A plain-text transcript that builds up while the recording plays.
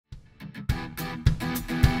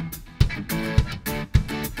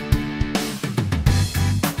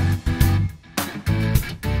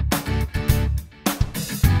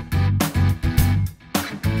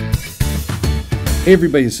Hey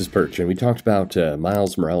everybody, this is Perch, and we talked about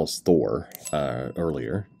Miles Morales' Thor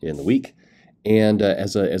earlier in the week. And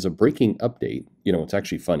as a breaking update, what's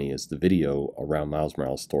actually funny is the video around Miles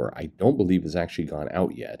Morales' Thor, I don't believe has actually gone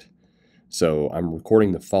out yet. So I'm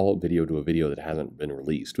recording the follow-up video to a video that hasn't been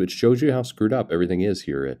released, which shows you how screwed up everything is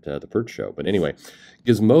here at the Perch Show. But anyway,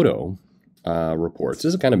 Gizmodo reports,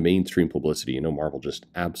 this is kind of mainstream publicity, Marvel just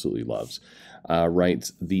absolutely loves,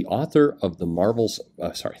 writes, the author of the Marvel's,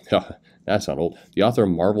 that's not old, the author of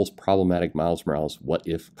Marvel's problematic Miles Morales What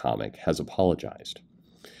If comic has apologized.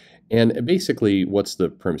 And basically, what's the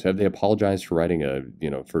premise? Have they apologized for writing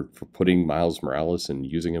for putting Miles Morales and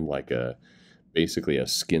using him like basically a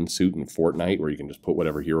skin suit in Fortnite where you can just put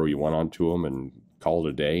whatever hero you want onto him and call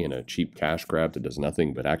it a day in a cheap cash grab that does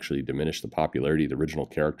nothing but actually diminish the popularity of the original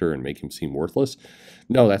character and make him seem worthless?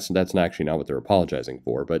 No, that's not actually not what they're apologizing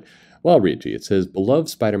for. But, well, I'll read it to you. It says, beloved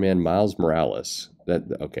Spider-Man Miles Morales,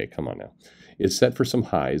 okay, come on now, is set for some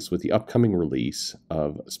highs with the upcoming release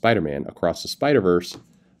of Spider-Man Across the Spider-Verse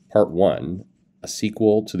Part 1, a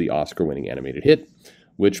sequel to the Oscar-winning animated hit,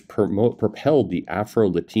 which propelled the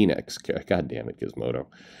Afro-Latinx, God damn it, Gizmodo,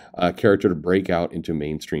 character to break out into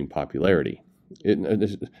mainstream popularity.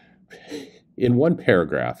 In one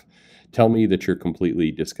paragraph, tell me that you're completely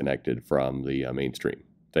disconnected from the mainstream.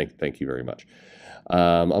 Thank you very much.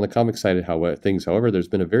 On the comic side of things, however, there's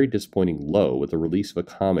been a very disappointing low with the release of a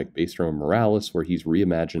comic based around Morales where he's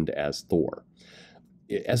reimagined as Thor.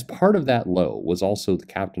 As part of that low was also the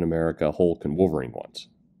Captain America, Hulk, and Wolverine ones.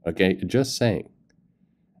 Okay, just saying.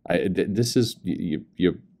 This is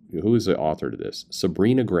who is the author to this?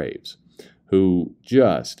 Sabrina Graves, who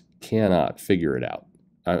just cannot figure it out.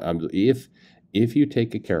 If you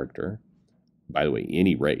take a character, by the way,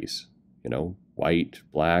 any race, white,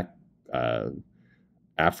 black,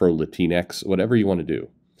 Afro, Latinx, whatever you want to do,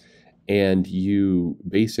 and you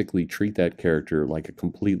basically treat that character like a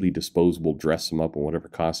completely disposable, dress them up in whatever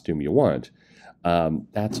costume you want,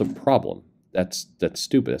 that's a problem. That's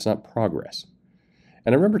stupid. That's not progress.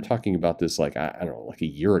 And I remember talking about this like a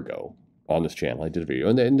year ago on this channel. I did a video,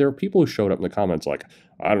 and there are people who showed up in the comments like,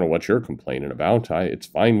 I don't know what you're complaining about. It's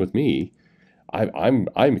fine with me. I'm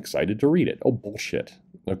excited to read it. Oh, bullshit.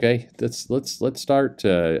 Okay, let's start.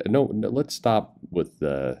 Let's stop with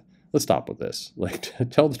this. Like,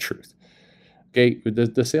 tell the truth. Okay,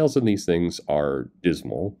 the sales in these things are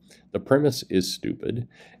dismal. The premise is stupid.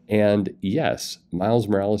 And yes, Miles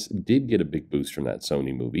Morales did get a big boost from that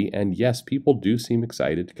Sony movie. And yes, people do seem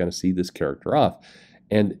excited to kind of see this character off.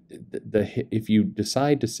 And if you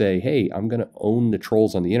decide to say, hey, I'm going to own the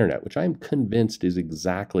trolls on the internet, which I'm convinced is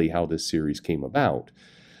exactly how this series came about,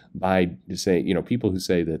 by saying, people who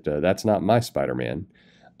say that that's not my Spider-Man,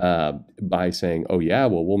 by saying, oh yeah,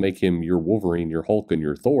 well, we'll make him your Wolverine, your Hulk, and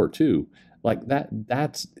your Thor too. Like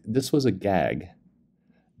this was a gag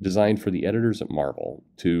designed for the editors at Marvel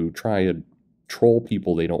to try and troll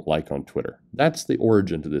people they don't like on Twitter. That's the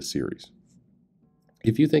origin to this series.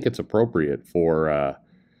 If you think it's appropriate for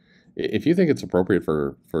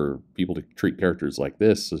people to treat characters like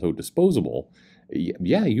this so disposable,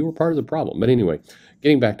 yeah, you were part of the problem. But anyway,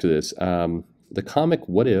 getting back to this, the comic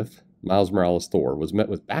What If Miles Morales Thor was met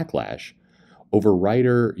with backlash over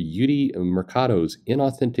writer Yudi Mercado's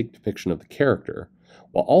inauthentic depiction of the character,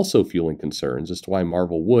 while also fueling concerns as to why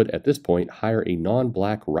Marvel would, at this point, hire a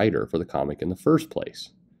non-black writer for the comic in the first place.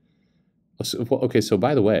 So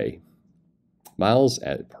by the way, Miles,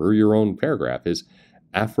 per your own paragraph, is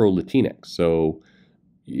Afro-Latinx,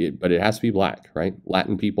 but it has to be black, right?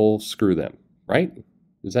 Latin people, screw them, right?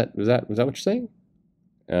 Is that what you're saying?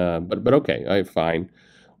 But okay, fine.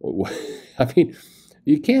 I mean,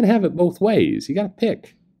 you can't have it both ways. You got to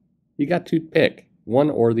pick. You got to pick one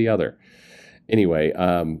or the other. Anyway,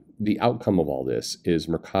 the outcome of all this is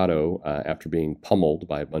Mercado, after being pummeled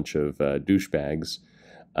by a bunch of douchebags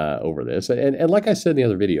over this, and like I said in the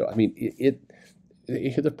other video, I mean,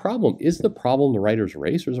 the problem the writer's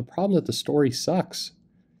race, or is the problem that the story sucks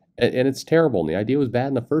and it's terrible and the idea was bad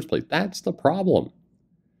in the first place? That's the problem.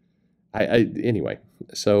 Anyway,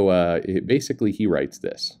 so basically he writes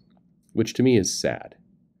this, which to me is sad.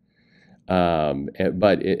 And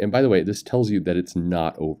by the way, this tells you that it's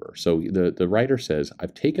not over. So the writer says,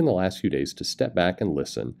 I've taken the last few days to step back and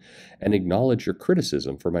listen and acknowledge your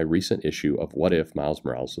criticism for my recent issue of What If Miles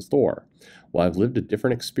Morales was Thor. While I've lived a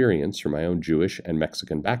different experience from my own Jewish and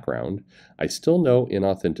Mexican background, I still know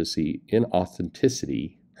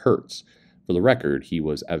inauthenticity hurts. For the record, he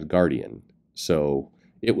was Asgardian. So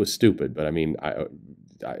it was stupid, but I mean,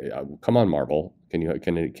 come on, Marvel. Can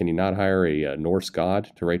you not hire a Norse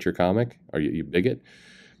god to write your comic? Are you bigot?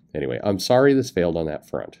 Anyway, I'm sorry this failed on that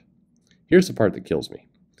front. Here's the part that kills me.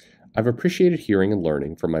 I've appreciated hearing and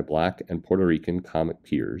learning from my Black and Puerto Rican comic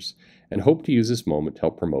peers and hope to use this moment to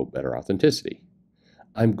help promote better authenticity.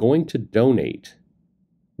 I'm going to donate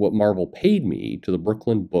what Marvel paid me to the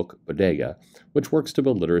Brooklyn Book Bodega, which works to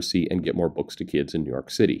build literacy and get more books to kids in New York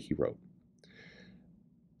City, he wrote.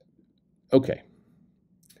 Okay.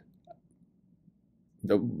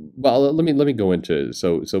 Well, let me go into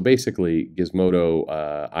so basically Gizmodo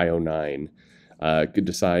IO9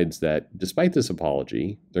 decides that despite this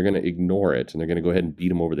apology, they're going to ignore it and they're going to go ahead and beat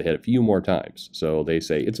him over the head a few more times. So they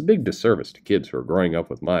say it's a big disservice to kids who are growing up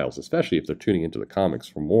with Miles, especially if they're tuning into the comics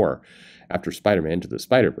for more after Spider-Man Into the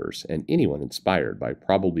Spider-Verse, and anyone inspired by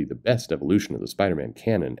probably the best evolution of the Spider-Man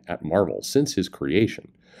canon at Marvel since his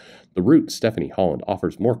creation. The Root, Stephanie Holland,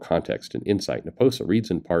 offers more context and insight in a post that reads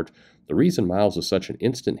in part, "The reason Miles was such an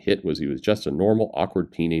instant hit was he was just a normal,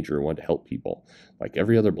 awkward teenager who wanted to help people. Like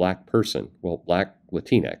every other black person, well, black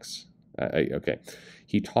Latinx. Okay.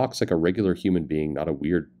 He talks like a regular human being, not a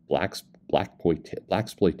weird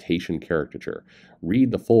blaxploitation caricature.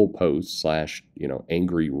 Read the full post /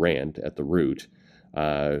 angry rant at The Root,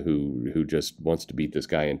 who just wants to beat this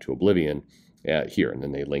guy into oblivion here," and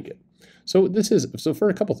then they link it. So for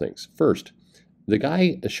a couple things. First, the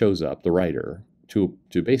guy shows up, the writer, to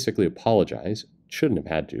basically apologize. Shouldn't have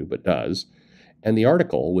had to, but does. And the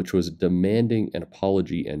article, which was demanding an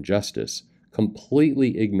apology and justice,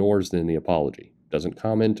 completely ignores then the apology. Doesn't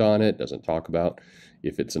comment on it, doesn't talk about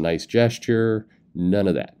if it's a nice gesture, none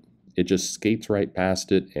of that. It just skates right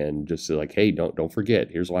past it and just like, hey, don't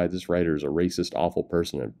forget, here's why this writer is a racist, awful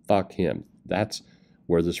person, and fuck him. That's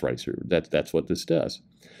where this writer, that's what this does.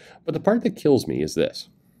 But the part that kills me is this.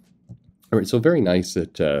 All right, so very nice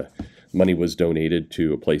that money was donated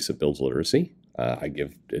to a place that builds literacy. I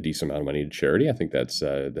give a decent amount of money to charity. I think that's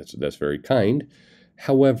very kind.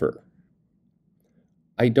 However,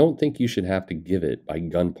 I don't think you should have to give it by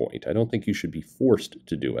gunpoint. I don't think you should be forced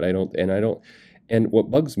to do it. And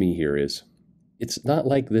what bugs me here is it's not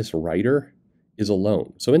like this writer is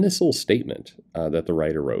alone. So in this little statement that the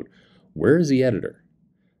writer wrote, where is the editor?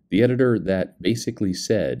 The editor that basically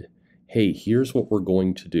said, hey, here's what we're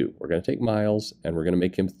going to do. We're going to take Miles and we're going to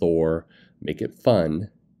make him Thor, make it fun.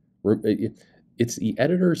 It's the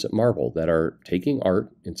editors at Marvel that are taking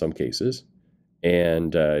art in some cases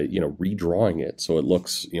and redrawing it so it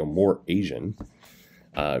looks more Asian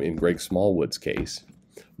in Greg Smallwood's case.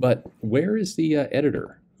 But where is the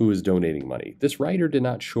editor who is donating money? This writer did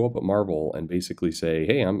not show up at Marvel and basically say,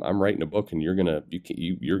 hey, I'm writing a book and you're gonna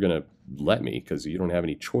let me because you don't have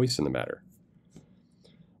any choice in the matter.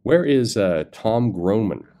 Where is Tom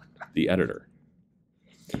Groman, the editor?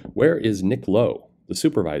 Where is Nick Lowe, the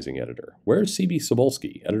supervising editor? Where's C.B.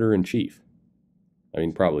 Cebulski, editor-in-chief? I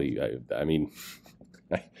mean, probably, I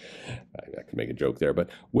could make a joke there, but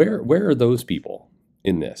where are those people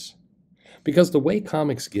in this? Because the way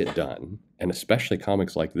comics get done, and especially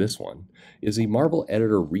comics like this one, is the Marvel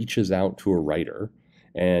editor reaches out to a writer,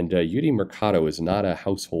 and Yudi Mercado is not a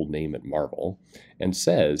household name at Marvel, and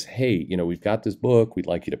says, hey, we've got this book, we'd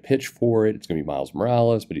like you to pitch for it, it's going to be Miles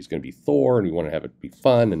Morales, but he's going to be Thor, and we want to have it be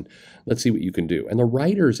fun, and let's see what you can do. And the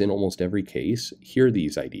writers in almost every case hear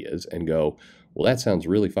these ideas and go, well, that sounds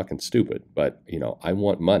really fucking stupid, but, I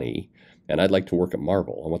want money, and I'd like to work at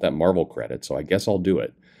Marvel. I want that Marvel credit, so I guess I'll do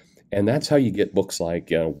it. And that's how you get books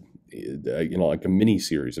like, like a mini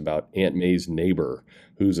series about Aunt May's neighbor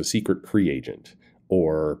who's a secret Kree agent.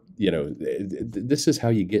 Or, this is how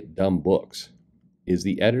you get dumb books, is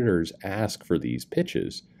the editors ask for these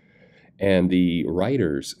pitches and the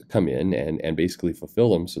writers come in and basically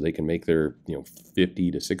fulfill them so they can make their,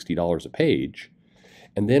 $50 to $60 a page.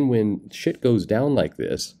 And then when shit goes down like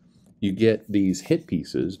this, you get these hit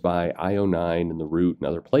pieces by IO9 and The Root and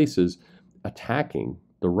other places attacking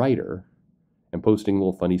the writer and posting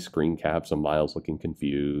little funny screen caps of Miles looking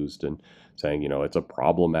confused and saying, it's a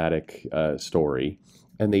problematic story.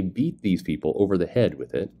 And they beat these people over the head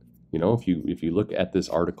with it. If you look at this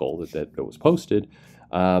article that was posted,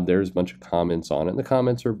 there's a bunch of comments on it. And the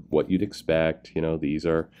comments are what you'd expect. These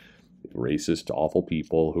are racist, awful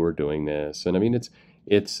people who are doing this. And I mean,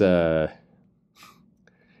 it's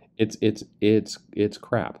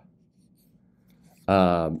crap.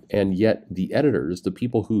 And yet the editors, the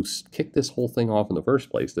people who kicked this whole thing off in the first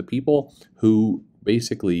place, the people who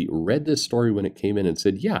basically read this story when it came in and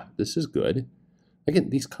said, yeah, this is good.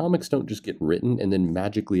 Again, these comics don't just get written and then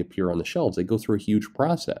magically appear on the shelves. They go through a huge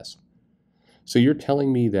process. So you're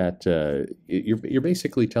telling me that, you're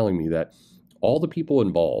basically telling me that all the people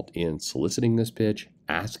involved in soliciting this pitch,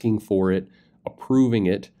 asking for it, approving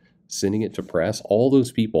it, sending it to press, all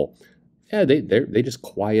those people, yeah, they just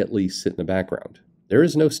quietly sit in the background. There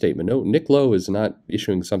is no statement. No, Nick Lowe is not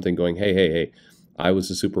issuing something going, hey, hey, hey, I was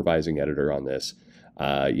the supervising editor on this.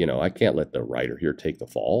 I can't let the writer here take the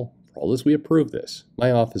fall. For all this, we approve this.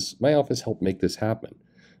 My office helped make this happen.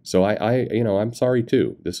 So I'm sorry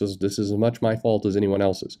too. This is as much my fault as anyone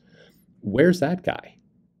else's. Where's that guy?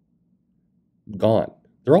 Gone.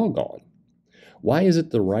 They're all gone. Why is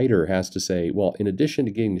it the writer has to say, well, in addition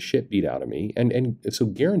to getting the shit beat out of me, and so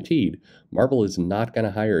guaranteed, Marvel is not going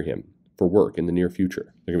to hire him for work in the near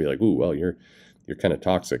future. They're going to be like, ooh, well, you're kind of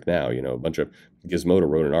toxic now. A bunch of Gizmodo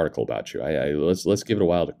wrote an article about you. Let's give it a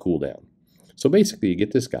while to cool down. So basically, you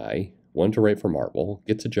get this guy, one to write for Marvel,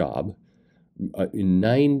 gets a job.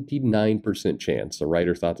 99% chance the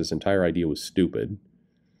writer thought this entire idea was stupid,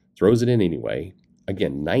 throws it in anyway.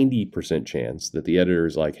 Again, 90% chance that the editor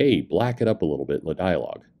is like, hey, black it up a little bit in the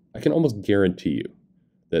dialogue. I can almost guarantee you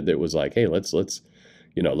that it was like, hey, let's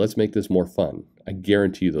make this more fun. I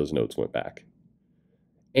guarantee you those notes went back.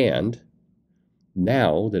 And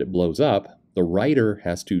now that it blows up, the writer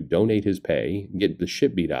has to donate his pay, get the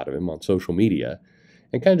shit beat out of him on social media,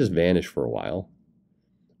 and kind of just vanish for a while.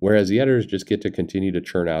 Whereas the editors just get to continue to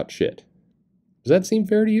churn out shit. Does that seem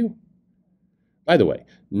fair to you? By the way,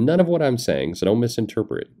 none of what I'm saying, so don't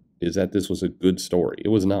misinterpret, is that this was a good story. It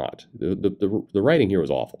was not. The writing here was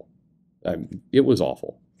awful. It was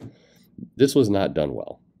awful. This was not done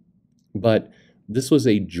well. But this was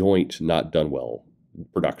a joint not done well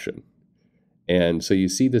production. And so you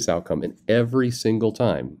see this outcome, and every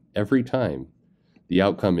time, the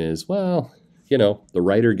outcome is, well, the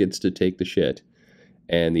writer gets to take the shit,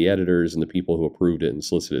 and the editors and the people who approved it and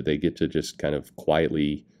solicited, they get to just kind of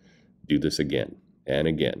quietly do this again and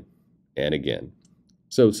again and again.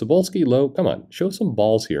 So Cebulski, Lowe, come on, show some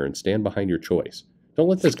balls here and stand behind your choice. Don't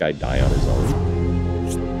let this guy die on his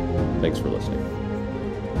own. Thanks for listening.